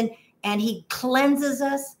takes us in and he cleanses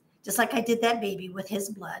us, just like I did that baby, with his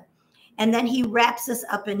blood. And then he wraps us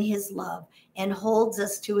up in his love and holds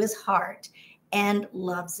us to his heart and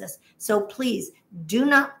loves us. So please do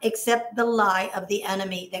not accept the lie of the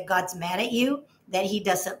enemy that God's mad at you, that he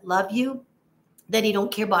doesn't love you, that he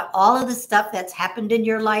don't care about all of the stuff that's happened in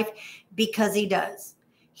your life, because he does.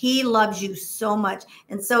 He loves you so much.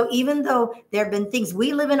 And so even though there have been things,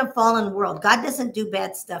 we live in a fallen world. God doesn't do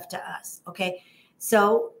bad stuff to us, okay?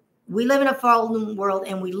 So we live in a fallen world,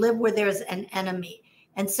 and we live where there's an enemy.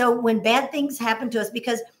 And so when bad things happen to us,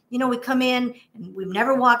 because, you know, we come in and we've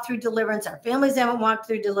never walked through deliverance, our families haven't walked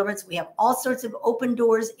through deliverance, we have all sorts of open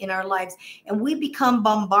doors in our lives, and we become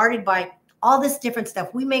bombarded by all this different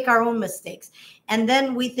stuff. We make our own mistakes. And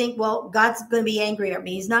then we think, well, God's going to be angry at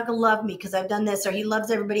me. He's not going to love me because I've done this, or he loves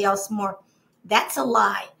everybody else more. That's a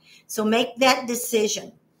lie. So make that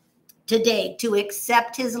decision today to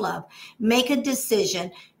accept his love. Make a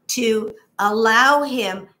decision to allow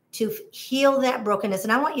him to heal that brokenness.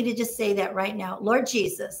 And I want you to just say that right now. Lord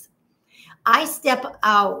Jesus, I step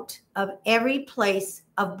out of every place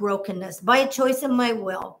of brokenness by a choice of my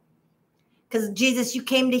will. Because Jesus, you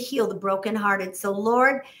came to heal the brokenhearted. So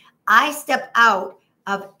Lord, I step out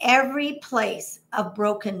of every place of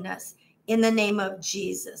brokenness in the name of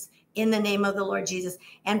Jesus, in the name of the Lord Jesus.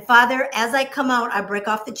 And Father, as I come out, I break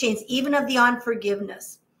off the chains, even of the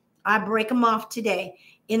unforgiveness. I break them off today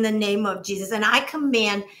in the name of Jesus. And I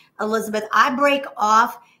command, Elizabeth, I break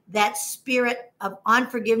off that spirit of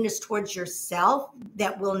unforgiveness towards yourself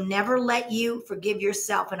that will never let you forgive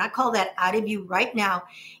yourself. And I call that out of you right now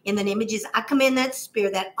in the name of Jesus. I command that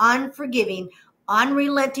spirit, that unforgiving,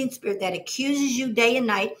 unrelenting spirit that accuses you day and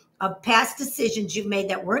night of past decisions you've made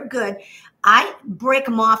that weren't good. I break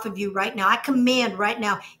them off of you right now. I command right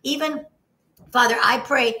now, even Father, I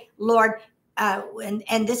pray, Lord,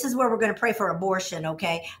 and this is where we're going to pray for abortion,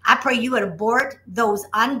 okay? I pray you would abort those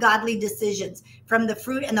ungodly decisions from the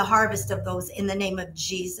fruit and the harvest of those in the name of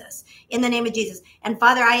Jesus, in the name of Jesus. And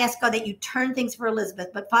Father, I ask God that you turn things for Elizabeth.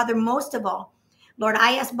 But Father, most of all, Lord,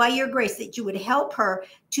 I ask by your grace that you would help her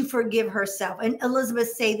to forgive herself. And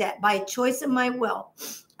Elizabeth, say that by a choice of my will,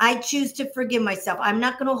 I choose to forgive myself. I'm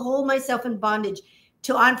not going to hold myself in bondage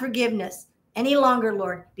to unforgiveness any longer,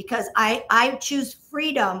 Lord, because I choose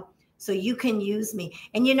freedom so you can use me.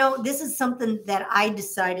 And, you know, this is something that I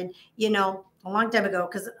decided, you know, a long time ago,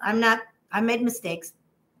 because I made mistakes,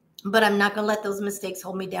 but I'm not going to let those mistakes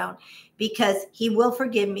hold me down, because he will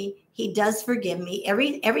forgive me. He does forgive me.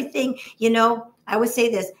 Everything, you know, I would say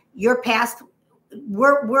this, your past,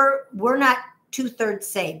 we're not 2/3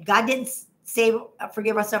 saved. God didn't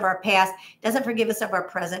forgive us of our past, doesn't forgive us of our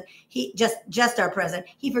present. He just our present.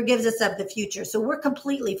 He forgives us of the future. So we're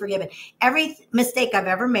completely forgiven. Every mistake I've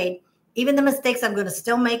ever made, even the mistakes I'm going to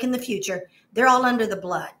still make in the future, they're all under the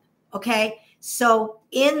blood. Okay. So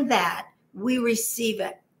in that we receive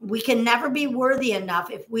it. We can never be worthy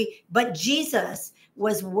enough but Jesus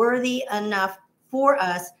was worthy enough for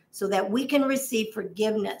us so that we can receive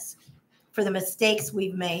forgiveness for the mistakes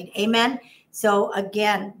we've made. Amen. So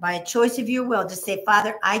again, by a choice of your will, just say,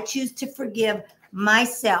 Father, I choose to forgive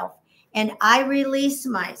myself, and I release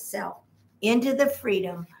myself into the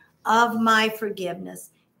freedom of my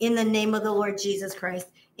forgiveness in the name of the Lord Jesus Christ,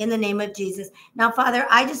 in the name of Jesus. Now, Father,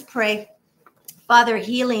 I just pray, Father,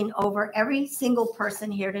 healing over every single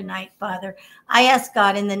person here tonight, Father. I ask,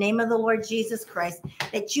 God, in the name of the Lord Jesus Christ,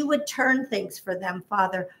 that you would turn things for them,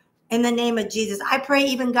 Father, in the name of Jesus. I pray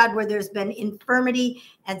even, God, where there's been infirmity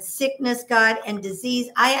and sickness, God, and disease,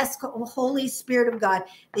 I ask, Holy Spirit of God,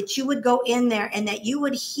 that you would go in there and that you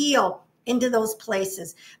would heal into those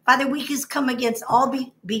places. Father, we just come against all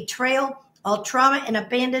betrayal, all trauma and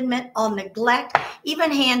abandonment, all neglect,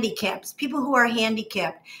 even handicaps, people who are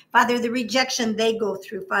handicapped. Father, the rejection they go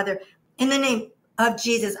through, Father, in the name of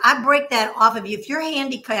Jesus, I break that off of you. If you're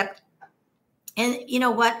handicapped, and you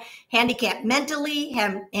know what? Handicapped mentally,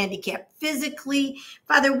 handicapped physically.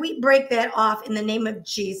 Father, we break that off in the name of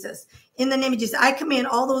Jesus. In the name of Jesus, I command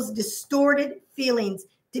all those distorted feelings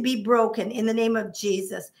to be broken in the name of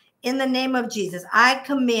Jesus. In the name of Jesus, I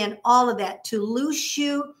command all of that to loose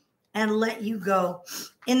you and let you go.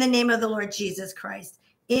 In the name of the Lord Jesus Christ.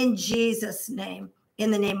 In Jesus' name. In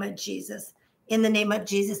the name of Jesus. In the name of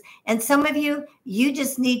Jesus. And some of you, you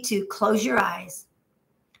just need to close your eyes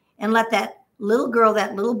and let that little girl,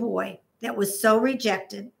 that little boy that was so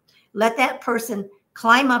rejected, let that person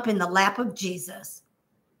climb up in the lap of Jesus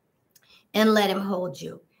and let him hold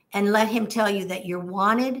you and let him tell you that you're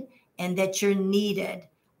wanted and that you're needed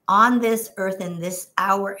on this earth in this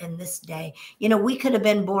hour in this day. You know, we could have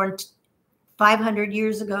been born 500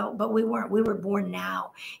 years ago, but we weren't. We were born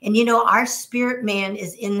now. And you know, our spirit man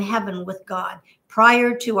is in heaven with God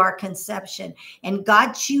prior to our conception. And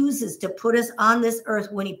God chooses to put us on this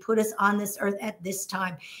earth when he put us on this earth at this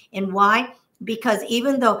time. And why? Because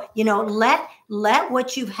even though, you know, let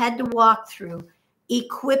what you've had to walk through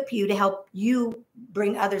equip you to help you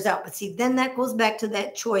bring others out. But see, then that goes back to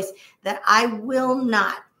that choice that I will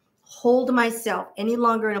not hold myself any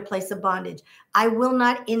longer in a place of bondage. I will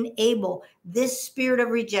not enable this spirit of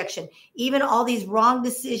rejection, even all these wrong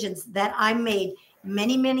decisions that I made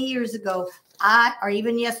many, many years ago, or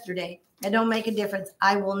even yesterday, that don't make a difference.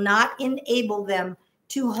 I will not enable them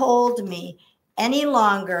to hold me any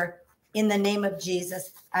longer in the name of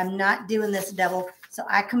Jesus. I'm not doing this, devil. So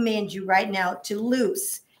I command you right now to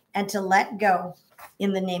loose and to let go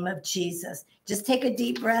in the name of Jesus. Just take a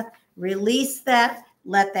deep breath, release that,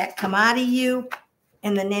 let that come out of you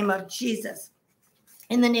in the name of Jesus,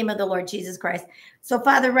 in the name of the Lord Jesus Christ. So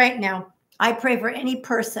Father, right now, I pray for any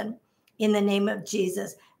person in the name of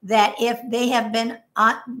Jesus that if they have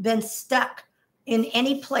been stuck in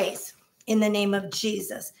any place in the name of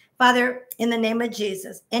Jesus, Father, in the name of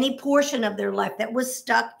Jesus, any portion of their life that was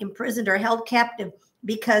stuck, imprisoned, or held captive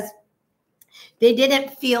because they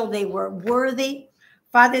didn't feel they were worthy,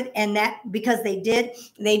 Father, and that because they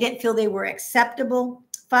didn't feel they were acceptable,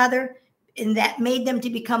 Father, and that made them to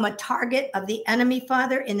become a target of the enemy,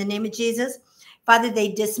 Father, in the name of Jesus. Father, they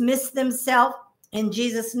dismissed themselves in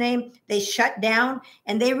Jesus' name. They shut down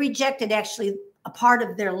and they rejected actually a part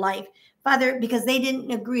of their life, Father, because they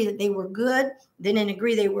didn't agree that they were good. They didn't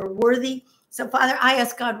agree they were worthy. So, Father, I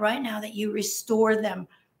ask God right now that you restore them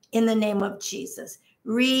in the name of Jesus.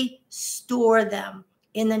 Restore them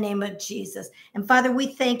in the name of Jesus. And Father, we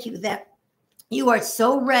thank you that you are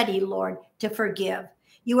so ready, Lord, to forgive.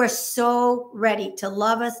 You are so ready to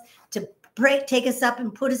love us, to take us up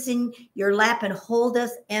and put us in your lap and hold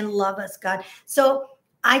us and love us, God. So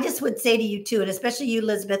I just would say to you too, and especially you,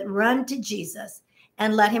 Elizabeth, run to Jesus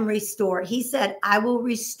and let him restore. He said, I will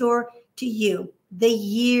restore to you the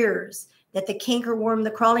years that the cankerworm,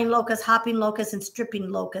 the crawling locust, hopping locust, and stripping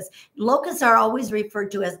locust. Locusts are always referred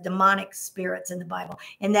to as demonic spirits in the Bible.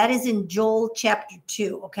 And that is in Joel chapter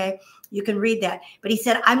 2, okay? You can read that. But he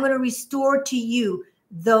said, I'm going to restore to you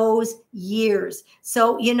those years.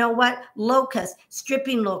 So you know what? Locust,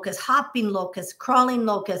 stripping locust, hopping locust, crawling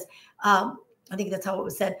locust. I think that's how it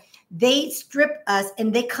was said. They strip us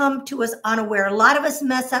and they come to us unaware. A lot of us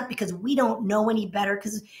mess up because we don't know any better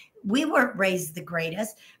because we weren't raised the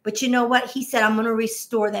greatest. But you know what? He said, I'm going to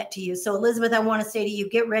restore that to you. So Elizabeth, I want to say to you,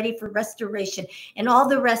 get ready for restoration, and all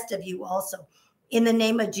the rest of you also in the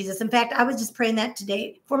name of Jesus. In fact, I was just praying that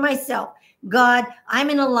today for myself. God, I'm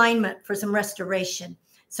in alignment for some restoration.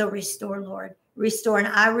 So restore, Lord, restore. And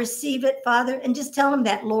I receive it, Father. And just tell him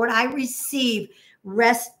that, Lord, I receive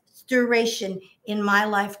restoration in my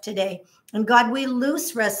life today. And God, we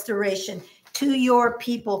loose restoration to your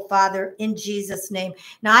people, Father, in Jesus' name.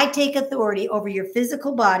 Now I take authority over your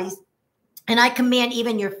physical bodies, and I command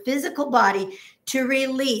even your physical body to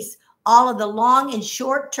release all of the long and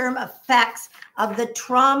short-term effects of the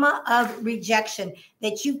trauma of rejection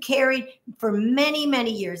that you carried for many,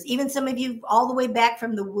 many years, even some of you all the way back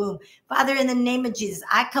from the womb. Father, in the name of Jesus,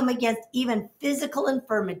 I come against even physical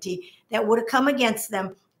infirmity that would have come against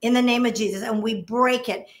them in the name of Jesus, and we break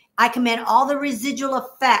it. I command all the residual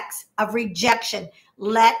effects of rejection.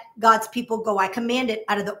 Let God's people go. I command it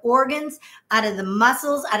out of the organs, out of the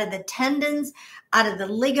muscles, out of the tendons, out of the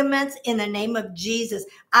ligaments in the name of Jesus.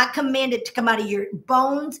 I command it to come out of your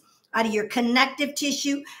bones, out of your connective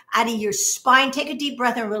tissue, out of your spine. Take a deep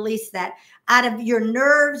breath and release that. Out of your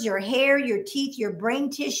nerves, your hair, your teeth, your brain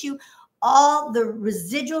tissue, all the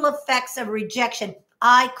residual effects of rejection.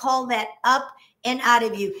 I call that up and out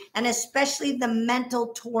of you, and especially the mental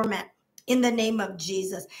torment in the name of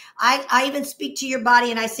Jesus. I even speak to your body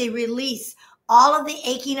and I say, release all of the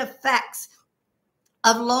aching effects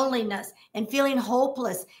of loneliness and feeling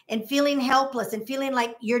hopeless and feeling helpless and feeling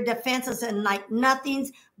like you're defenseless and like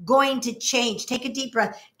nothing's going to change. Take a deep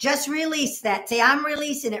breath. Just release that. Say, I'm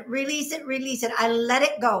releasing it. Release it. Release it. I let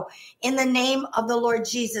it go in the name of the Lord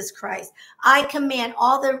Jesus Christ. I command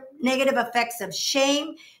all the negative effects of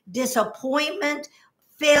shame, disappointment,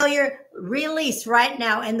 failure, release right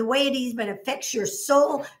now. And the way it even affects your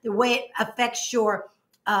soul, the way it affects your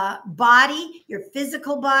body, your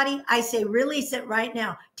physical body, I say release it right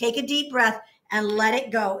now. Take a deep breath and let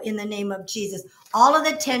it go in the name of Jesus. All of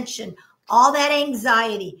the tension, all that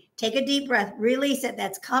anxiety, take a deep breath, release it.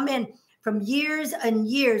 That's come in from years and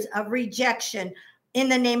years of rejection in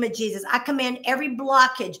the name of Jesus. I command every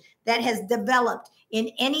blockage that has developed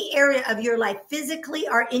in any area of your life, physically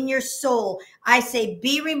or in your soul, I say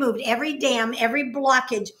be removed. Every dam, every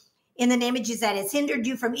blockage in the name of Jesus that has hindered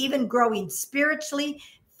you from even growing spiritually,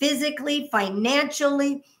 physically,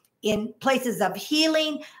 financially, in places of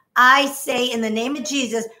healing, I say in the name of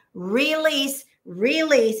Jesus, release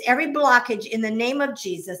every blockage in the name of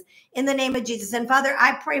Jesus, in the name of Jesus. And Father,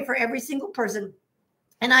 I pray for every single person.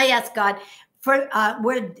 And I ask God for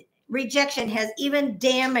where rejection has even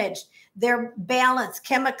damaged their balance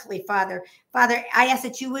chemically, Father. Father, I ask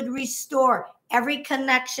that you would restore every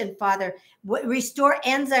connection, Father. Restore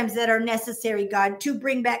enzymes that are necessary, God, to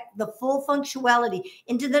bring back the full functionality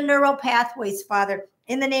into the neural pathways, Father,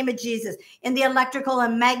 in the name of Jesus, in the electrical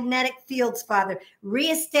and magnetic fields, Father.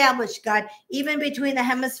 Reestablish, God, even between the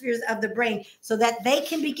hemispheres of the brain so that they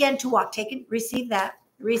can begin to walk. Receive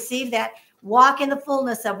that. Walk in the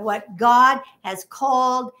fullness of what God has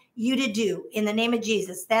called you to do in the name of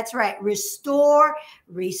Jesus. That's right. Restore.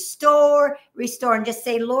 And just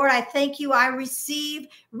say, Lord, I thank you. I receive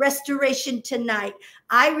restoration tonight.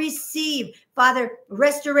 I receive, Father,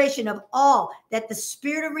 restoration of all that the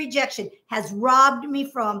spirit of rejection has robbed me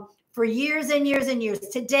from for years and years and years.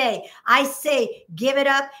 Today, I say, give it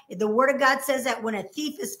up. The word of God says that when a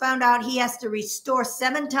thief is found out, he has to restore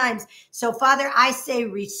 7 times. So, Father, I say,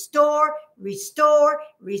 restore.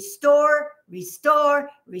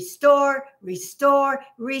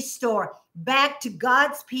 Back to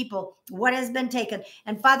God's people what has been taken.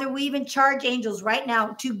 And Father, we even charge angels right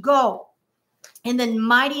now to go in the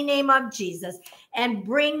mighty name of Jesus and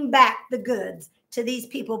bring back the goods to these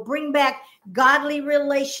people. Bring back godly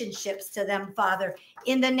relationships to them, Father,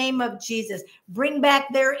 in the name of Jesus. Bring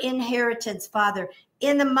back their inheritance, Father,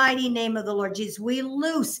 in the mighty name of the Lord Jesus. We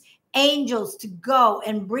loose angels to go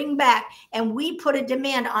and bring back, and we put a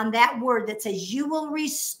demand on that word that says you will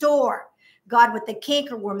restore, God, what the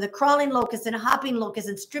cankerworm, the crawling locust and hopping locust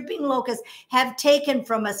and stripping locust have taken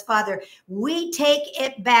from us, Father. We take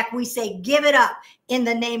it back. We say, give it up in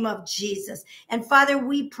the name of Jesus. And Father,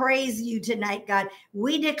 we praise you tonight, God.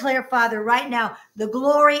 We declare, Father, right now, the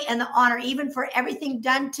glory and the honor, even for everything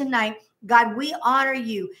done tonight. God, we honor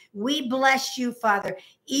you. We bless you, Father,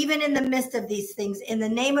 even in the midst of these things. In the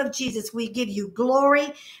name of Jesus, we give you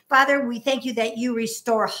glory. Father, we thank you that you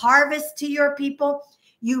restore harvest to your people.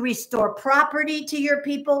 You restore property to your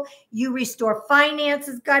people. You restore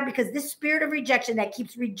finances, God, because this spirit of rejection that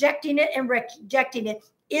keeps rejecting it and rejecting it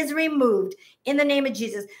is removed in the name of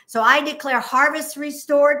Jesus. So I declare harvest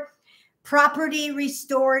restored, property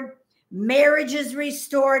restored, marriages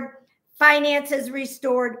restored, finances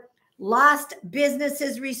restored, lost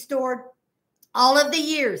businesses restored. All of the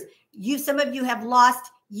years, some of you have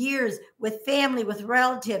lost years with family, with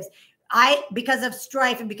relatives. Because of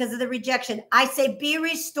strife and because of the rejection, I say be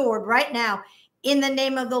restored right now in the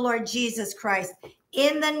name of the Lord Jesus Christ,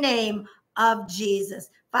 in the name of Jesus.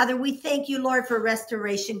 Father, we thank you, Lord, for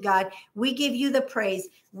restoration, God. We give you the praise,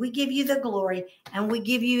 we give you the glory, and we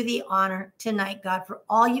give you the honor tonight, God, for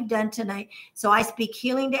all you've done tonight. So I speak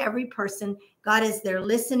healing to every person, God, as they're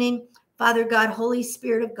listening. Father God, Holy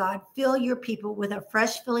Spirit of God, fill your people with a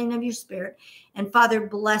fresh filling of your Spirit. And Father,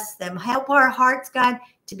 bless them. Help our hearts, God,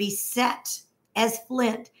 to be set as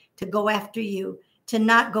flint to go after you, to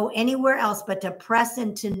not go anywhere else, but to press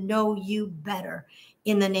and to know you better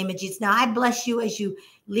in the name of Jesus. Now, I bless you as you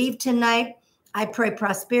leave tonight. I pray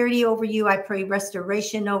prosperity over you. I pray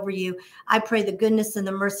restoration over you. I pray the goodness and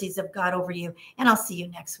the mercies of God over you. And I'll see you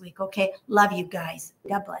next week, okay? Love you guys.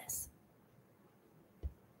 God bless.